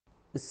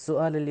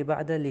السؤال اللي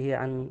بعده اللي هي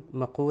عن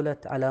مقولة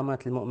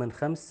علامات المؤمن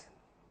خمس،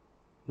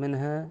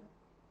 منها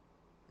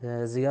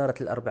زيارة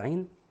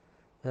الأربعين.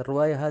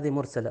 الرواية هذه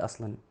مرسلة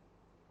أصلا.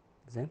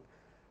 زين.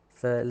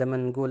 فلما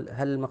نقول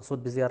هل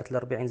المقصود بزيارة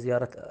الأربعين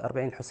زيارة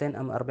 40 حسين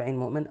أم 40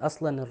 مؤمن،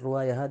 أصلا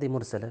الرواية هذه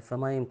مرسلة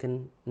فما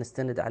يمكن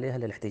نستند عليها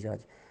للاحتجاج.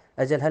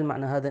 أجل هل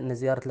معنى هذا أن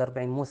زيارة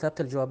الأربعين مو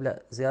ثابتة؟ الجواب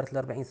لا، زيارة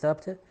الأربعين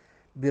ثابتة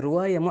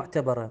برواية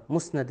معتبرة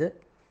مسندة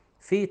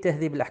في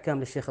تهذيب الأحكام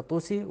للشيخ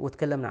الطوسي،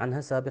 وتكلمنا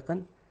عنها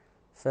سابقا.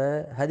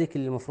 فهذيك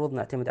اللي المفروض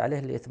نعتمد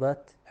عليها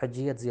لإثبات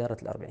حجية زيارة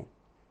الأربعين.